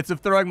 15 minutes of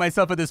throwing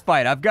myself at this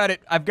fight, I've got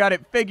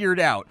it figured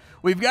out.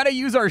 We've got to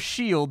use our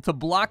shield to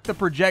block the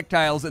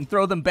projectiles and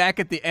throw them back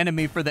at the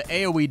enemy for the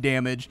AoE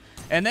damage.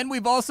 And then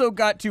we've also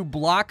got to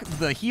block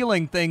the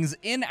healing things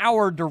in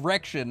our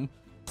direction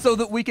so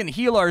that we can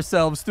heal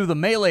ourselves through the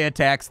melee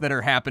attacks that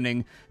are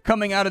happening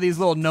coming out of these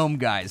little gnome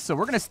guys. So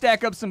we're going to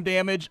stack up some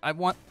damage.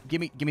 Give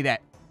me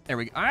that. There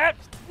we go. Ah,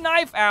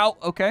 knife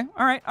out. Okay.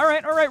 All right.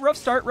 Rough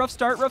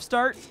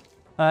start.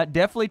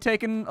 Definitely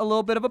taking a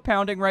little bit of a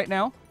pounding right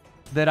now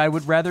that I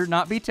would rather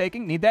not be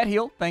taking. Need that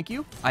heal. Thank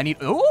you.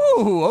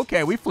 Ooh,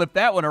 okay. We flipped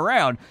that one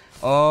around.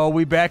 Oh,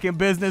 we back in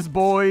business,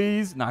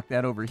 boys. Knock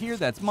that over here.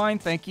 That's mine.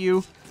 Thank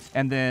you.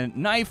 And then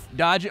knife,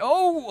 dodge.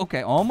 Oh,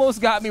 okay. Almost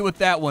got me with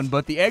that one,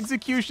 but the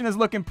execution is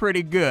looking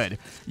pretty good.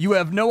 You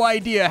have no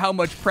idea how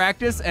much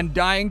practice and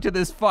dying to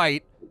this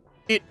fight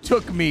it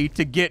took me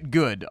to get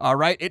good, all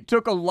right? It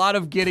took a lot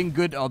of getting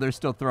good. Oh, they're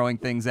still throwing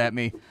things at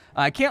me.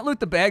 I can't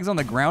loot the bags on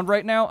the ground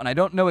right now, and I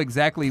don't know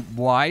exactly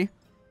why,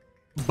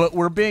 but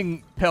we're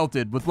being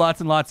pelted with lots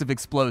and lots of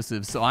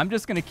explosives, so I'm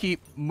just going to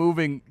keep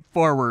moving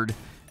forward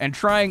and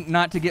trying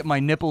not to get my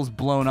nipples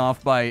blown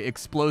off by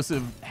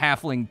explosive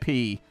halfling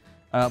pee.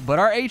 But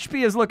our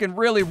HP is looking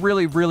really,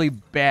 really, really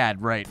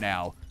bad right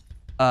now.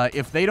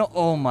 If they don't...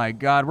 Oh, my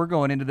God. We're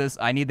going into this.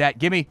 I need that.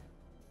 Gimme.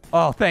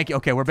 Oh, thank you.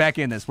 Okay, we're back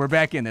in this.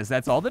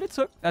 That's all that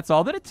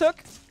it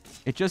took.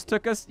 It just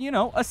took us, you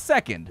know, a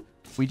second.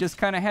 We just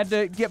kind of had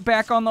to get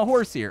back on the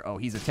horse here. Oh,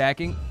 he's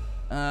attacking.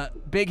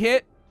 Big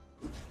hit.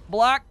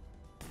 Block.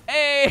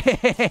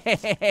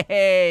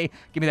 Hey!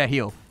 Give me that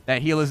heal.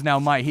 That heal is now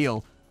my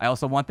heal. I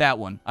also want that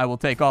one. I will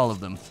take all of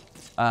them.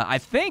 I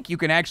think you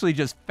can actually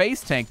just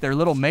face tank their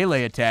little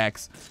melee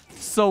attacks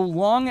so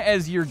long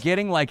as you're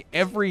getting, like,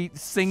 every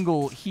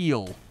single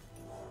heal.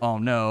 Oh,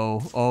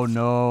 no. Oh,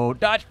 no.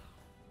 Dodge.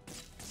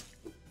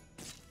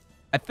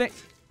 I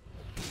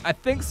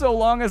think so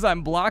long as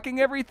I'm blocking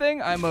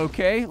everything, I'm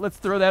okay. Let's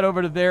throw that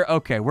over to there.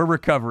 Okay, we're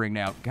recovering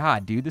now.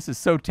 God, dude, this is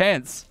so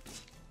tense.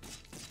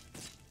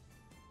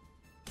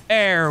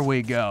 There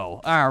we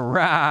go. All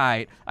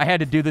right. I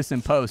had to do this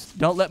in post.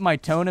 Don't let my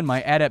tone and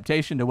my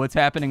adaptation to what's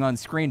happening on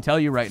screen tell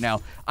you right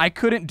now. I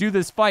couldn't do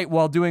this fight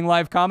while doing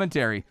live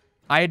commentary.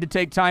 I had to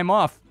take time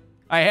off.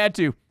 I had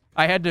to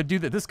do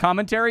that. This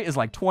commentary is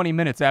like 20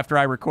 minutes after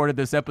I recorded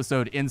this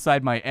episode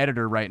inside my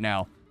editor right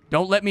now.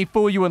 Don't let me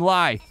fool you and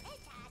lie.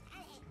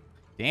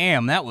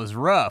 Damn, that was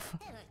rough.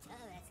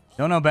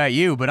 Don't know about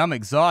you, but I'm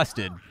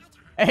exhausted.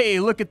 Hey,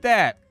 look at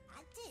that.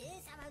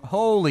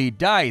 Holy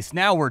dice,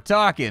 now we're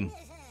talking.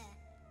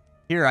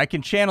 Here, I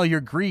can channel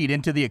your greed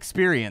into the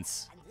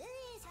experience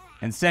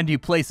and send you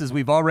places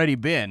we've already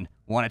been.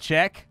 Want to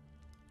check?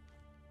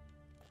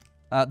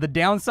 The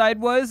downside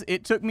was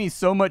it took me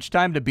so much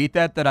time to beat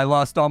that I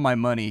lost all my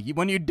money.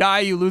 When you die,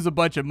 you lose a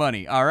bunch of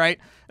money, all right?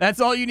 That's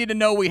all you need to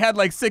know. We had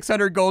like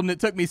 600 gold, and it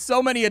took me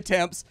so many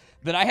attempts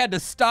that I had to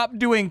stop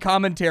doing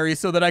commentary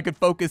so that I could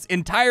focus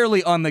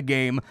entirely on the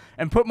game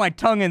and put my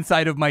tongue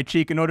inside of my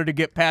cheek in order to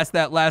get past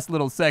that last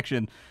little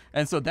section.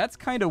 And so that's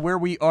kind of where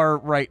we are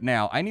right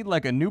now. I need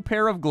like a new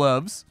pair of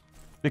gloves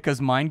because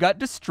mine got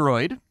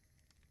destroyed.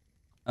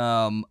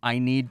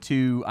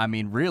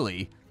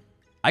 Really...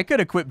 I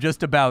could equip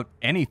just about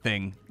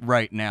anything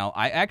right now.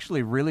 I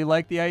actually really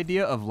like the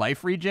idea of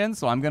life regen,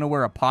 so I'm going to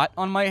wear a pot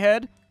on my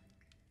head.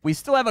 We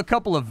still have a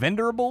couple of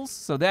vendorables,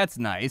 so that's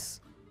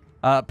nice.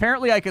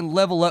 Apparently I can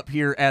level up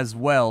here as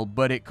well,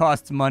 but it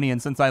costs money,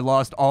 and since I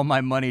lost all my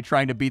money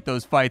trying to beat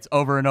those fights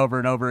over and over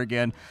and over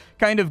again,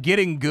 kind of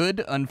getting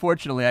good,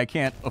 unfortunately I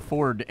can't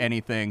afford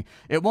anything.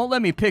 It won't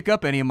let me pick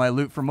up any of my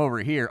loot from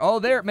over here. Oh,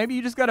 there, maybe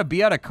you just gotta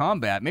be out of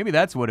combat. Maybe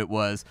that's what it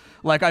was.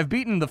 Like, I've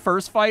beaten the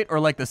first fight, or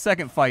like the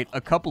second fight,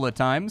 a couple of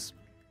times.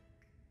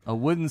 A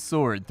wooden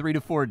sword, 3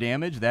 to 4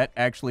 damage. That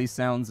actually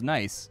sounds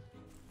nice.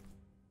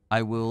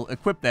 I will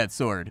equip that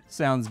sword.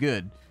 Sounds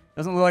good.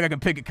 Doesn't look like I can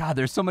pick it. God,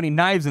 there's so many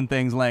knives and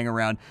things laying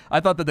around.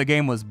 I thought that the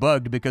game was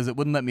bugged because it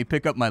wouldn't let me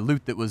pick up my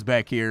loot that was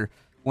back here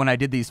when I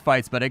did these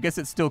fights, but I guess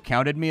it still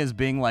counted me as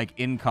being, like,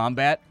 in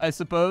combat, I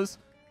suppose.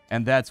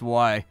 And that's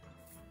why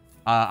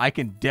I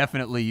can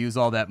definitely use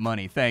all that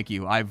money. Thank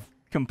you. I'm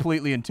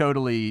completely and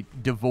totally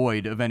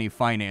devoid of any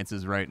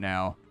finances right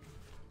now.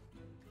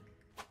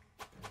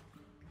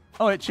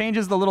 Oh, it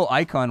changes the little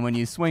icon when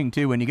you swing,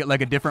 too, when you get,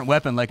 like, a different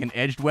weapon, like an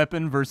edged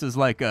weapon versus,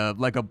 like a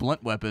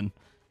blunt weapon.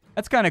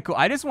 That's kind of cool.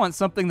 I just want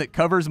something that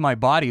covers my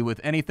body with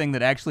anything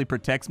that actually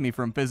protects me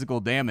from physical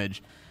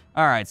damage.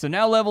 All right, so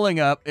now leveling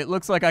up, it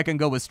looks like I can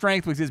go with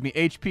strength, which gives me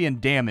HP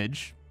and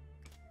damage,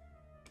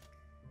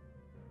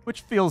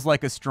 which feels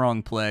like a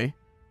strong play.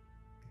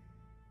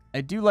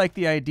 I do like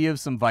the idea of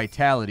some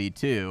vitality,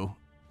 too.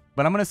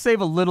 But I'm going to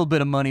save a little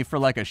bit of money for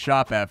like a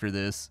shop after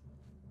this.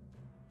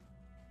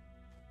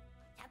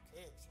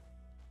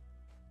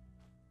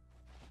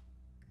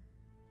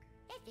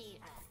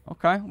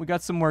 Okay, we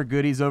got some more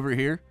goodies over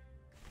here.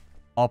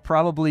 I'll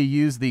probably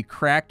use the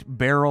cracked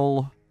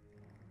barrel.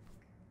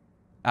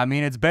 I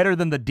mean, it's better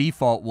than the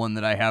default one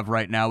that I have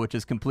right now, which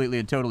is completely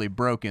and totally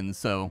broken,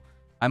 so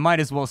I might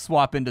as well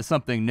swap into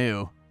something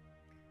new.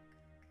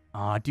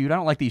 Aw, dude, I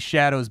don't like these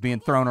shadows being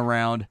thrown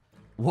around.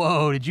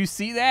 Whoa, did you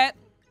see that?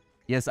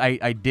 Yes,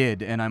 I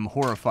did, and I'm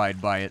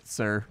horrified by it,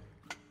 sir.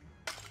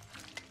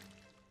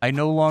 I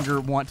no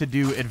longer want to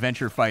do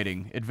adventure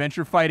fighting.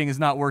 Adventure fighting is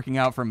not working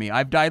out for me.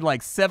 I've died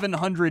like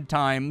 700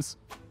 times.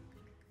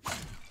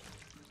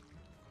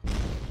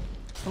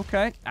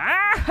 Okay.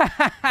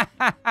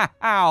 Ah!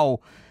 Ow!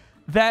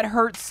 That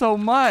hurts so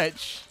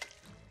much.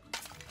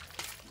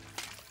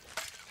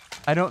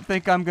 I don't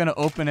think I'm going to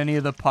open any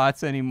of the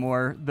pots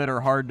anymore that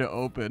are hard to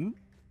open.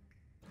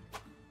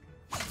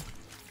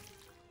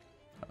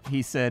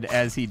 He said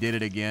as he did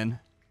it again.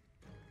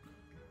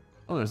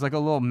 Oh, there's like a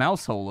little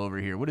mouse hole over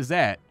here. What is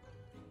that?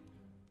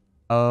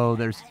 Oh,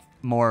 there's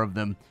more of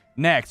them.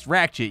 Next,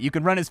 Ratchet. You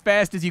can run as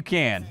fast as you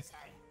can.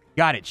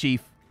 Got it,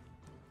 Chief.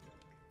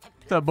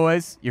 What's up,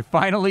 boys? You're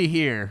finally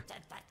here.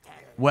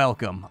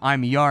 Welcome.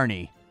 I'm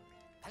Yarny.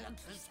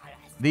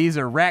 These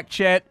are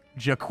Ratchet,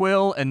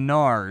 Jaquil, and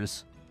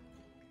Nars.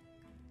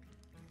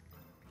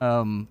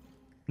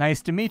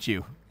 Nice to meet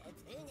you.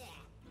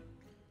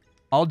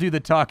 I'll do the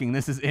talking.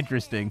 This is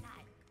interesting.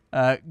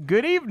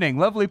 Good evening.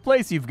 Lovely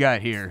place you've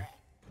got here.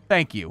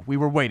 Thank you. We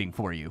were waiting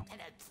for you.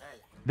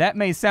 That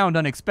may sound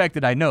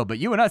unexpected, I know, but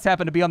you and us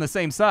happen to be on the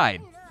same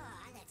side.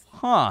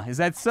 Huh, is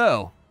that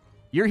so?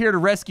 You're here to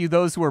rescue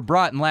those who were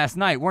brought in last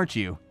night, weren't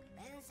you?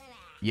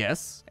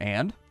 Yes,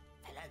 and?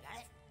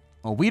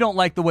 Well, we don't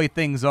like the way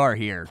things are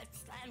here.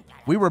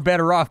 We were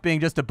better off being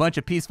just a bunch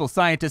of peaceful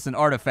scientists and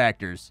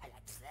artifactors,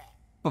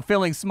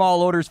 fulfilling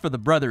small orders for the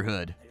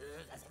Brotherhood.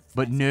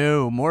 But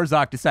no,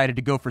 Morzok decided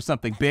to go for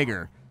something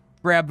bigger.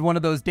 Grabbed one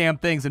of those damn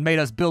things and made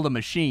us build a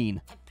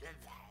machine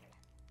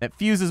that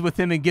fuses with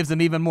him and gives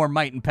him even more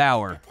might and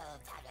power.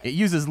 It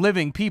uses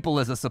living people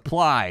as a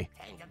supply.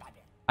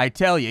 I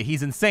tell you,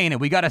 he's insane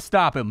and we gotta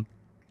stop him.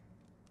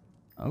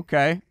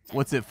 Okay,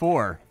 what's it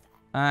for?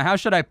 How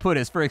should I put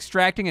it? It's for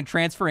extracting and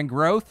transferring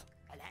growth?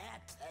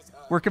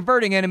 We're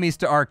converting enemies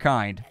to our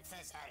kind.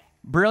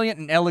 Brilliant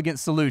and elegant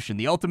solution,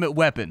 the ultimate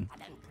weapon.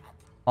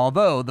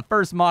 Although, the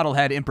first model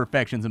had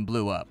imperfections and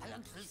blew up.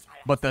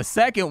 But the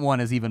second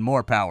one is even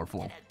more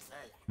powerful.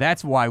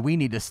 That's why we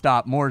need to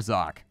stop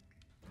Morzok.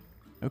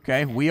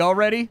 Okay, we all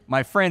ready?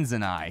 My friends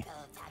and I.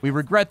 We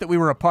regret that we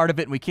were a part of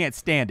it and we can't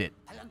stand it.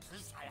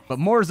 But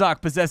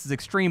Morzok possesses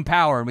extreme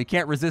power and we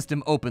can't resist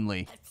him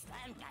openly.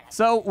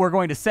 So, we're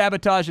going to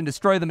sabotage and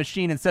destroy the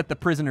machine and set the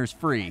prisoners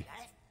free.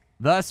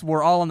 Thus,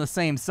 we're all on the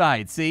same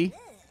side, see?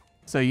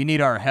 So you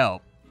need our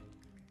help.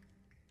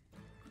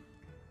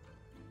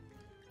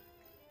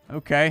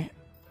 Okay.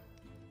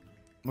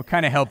 What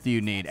kind of help do you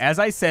need? As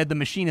I said, the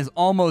machine is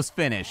almost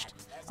finished.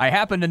 I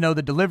happen to know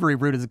the delivery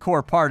route is a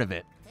core part of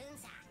it.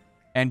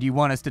 And you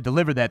want us to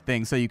deliver that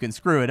thing so you can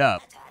screw it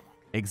up.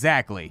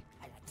 Exactly.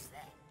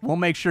 We'll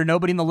make sure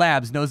nobody in the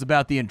labs knows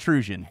about the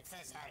intrusion.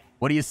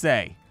 What do you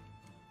say?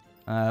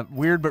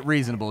 Weird but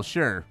reasonable,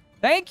 sure.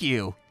 Thank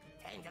you!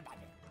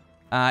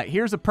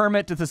 Here's a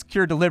permit to the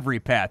secure delivery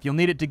path. You'll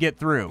need it to get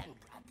through.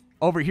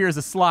 Over here is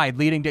a slide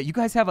leading to... You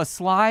guys have a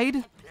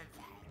slide?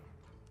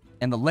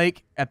 And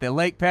at the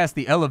lake past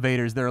the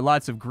elevators, there are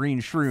lots of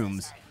green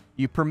shrooms.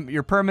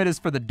 Your permit is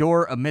for the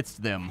door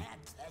amidst them.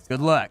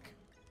 Good luck.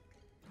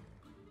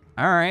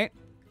 All right.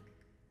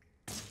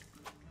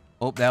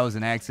 Oh, that was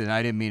an accident.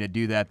 I didn't mean to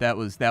do that. That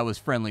was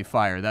friendly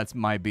fire. That's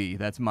my B.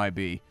 That's my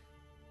B.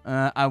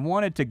 I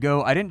wanted to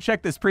go... I didn't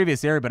check this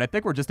previous area, but I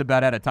think we're just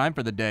about out of time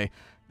for the day.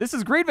 This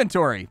is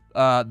Greedventory.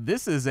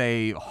 This is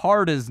a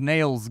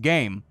hard-as-nails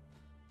game.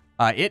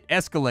 It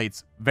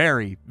escalates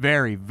very,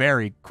 very,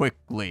 very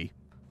quickly.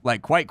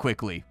 Like, quite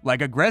quickly.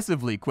 Like,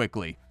 aggressively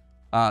quickly.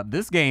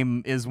 This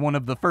game is one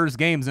of the first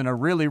games in a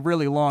really,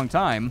 really long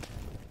time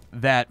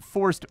that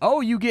forced...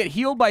 Oh, you get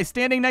healed by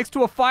standing next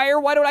to a fire?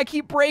 Why don't I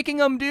keep breaking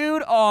them,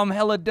 dude? Oh, I'm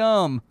hella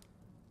dumb.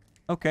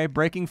 Okay,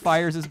 breaking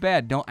fires is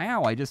bad. Don't...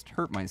 Ow, I just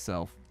hurt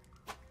myself.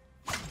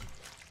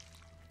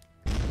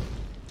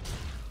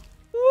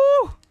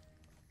 Woo!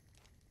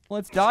 Well,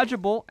 it's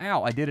dodgeable.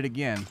 Ow, I did it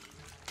again.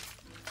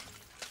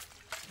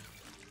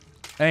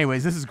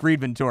 Anyways, this is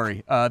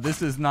Greedventory.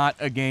 This is not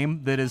a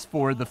game that is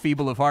for the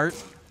feeble of heart.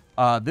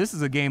 This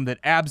is a game that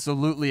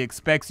absolutely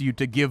expects you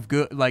to get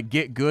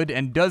good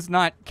and does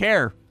not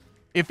care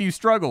if you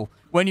struggle.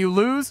 When you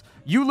lose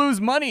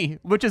money,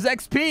 which is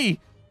XP.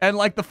 And,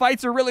 like, the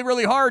fights are really,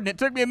 really hard, and it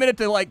took me a minute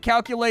to, like,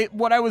 calculate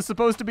what I was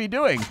supposed to be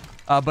doing.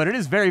 But it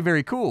is very,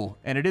 very cool,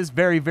 and it is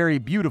very, very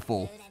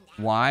beautiful.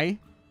 Why?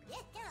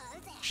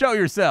 Show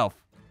yourself.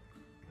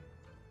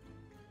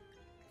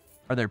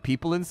 Are there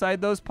people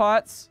inside those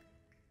pots?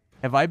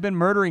 Have I been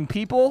murdering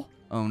people?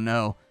 Oh,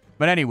 no.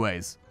 But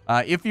anyways,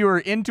 If you are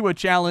into a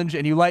challenge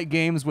and you like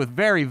games with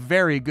very,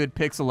 very good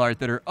pixel art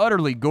that are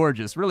utterly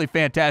gorgeous, really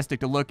fantastic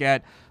to look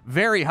at,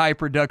 very high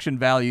production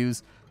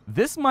values,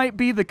 this might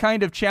be the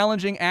kind of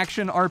challenging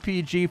action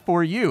RPG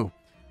for you.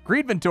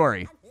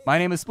 Greedventory. My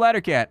name is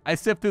Splattercat. I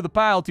sift through the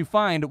pile to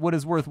find what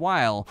is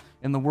worthwhile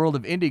in the world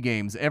of indie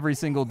games every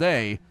single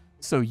day,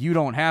 so you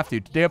don't have to.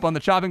 Today up on the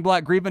chopping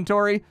block,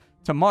 Greedventory.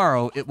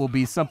 Tomorrow it will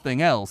be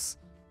something else.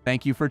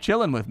 Thank you for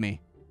chilling with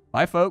me.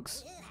 Bye,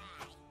 folks.